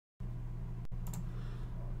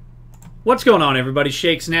What's going on, everybody?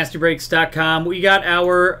 ShakesNastyBreaks.com. We got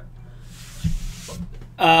our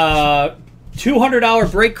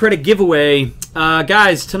 $200 break credit giveaway.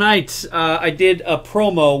 Guys, tonight I did a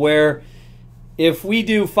promo where if we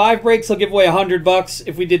do 5 breaks, I'll give away $100.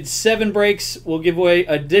 If we did 7 breaks, we'll give away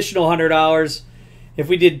additional $100. If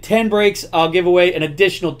we did 10 breaks, I'll give away an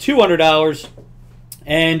additional $200.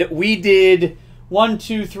 And we did 1,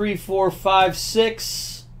 2, 3, 4, 5,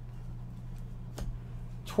 6...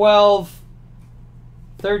 12,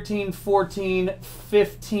 13, 14,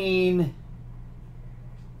 15,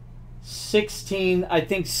 16, I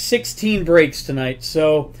think 16 breaks tonight.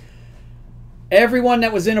 So everyone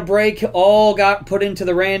that was in a break all got put into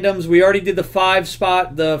the randoms. We already did the 5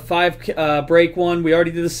 spot, the 5 break one. We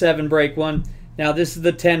already did the 7 break one. Now this is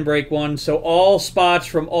the 10 break one. So all spots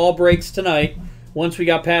from all breaks tonight, once we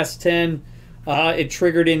got past 10, it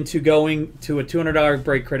triggered into going to a $200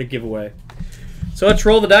 break credit giveaway. So let's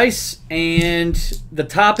roll the dice, and the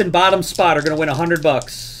top and bottom spot are going to win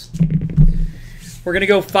 $100. We're going to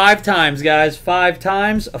go 5 times, guys. 5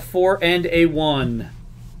 times, a 4 and a 1.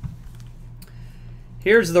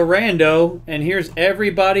 Here's the rando, and here's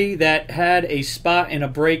everybody that had a spot in a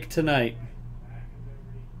break tonight.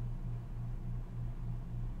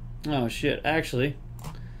 Oh, shit. Actually,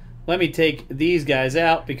 let me take these guys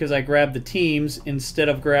out because I grabbed the teams instead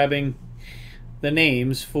of grabbing the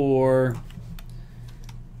names for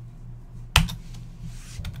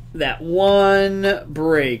that one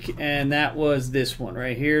break, and that was this one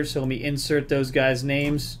right here. So let me insert those guys'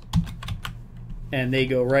 names, and they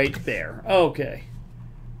go right there. Okay.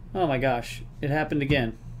 Oh my gosh, it happened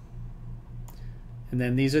again. And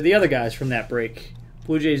then these are the other guys from that break.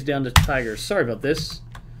 Blue Jays down to Tigers. Sorry about this.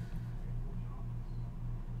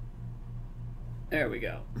 There we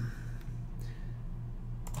go.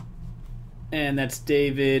 And that's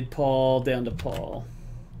David, Paul, down to Paul.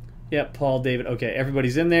 Yep, Paul, David. Okay,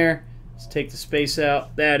 everybody's in there. Let's take the space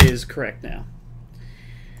out. That is correct now.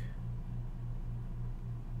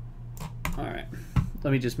 All right.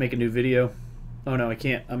 Let me just make a new video. Oh, no, I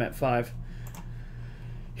can't. I'm at 5.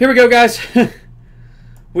 Here we go, guys.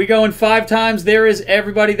 We going 5 times. There is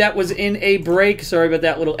everybody that was in a break. Sorry about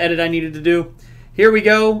that little edit I needed to do. Here we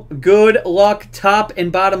go. Good luck. Top and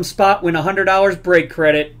bottom spot win $100 break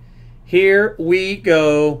credit. Here we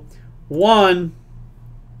go. 1,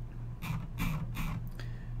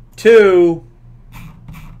 2,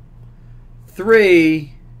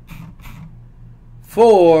 3,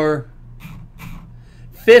 4,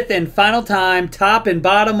 5th and final time. Top and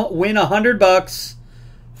bottom win $100.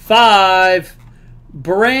 5,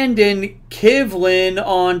 Brandon Kivlin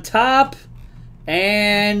on top,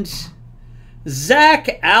 and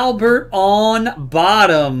Zach Albert on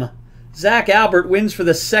bottom. Zach Albert wins for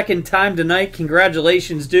the 2nd time tonight.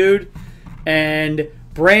 Congratulations, dude. And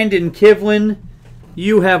Brandon Kivlin,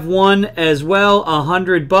 you have won as well,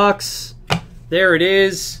 $100. There it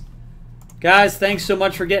is. Guys, thanks so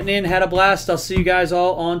much for getting in. Had a blast. I'll see you guys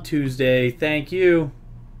all on Tuesday. Thank you.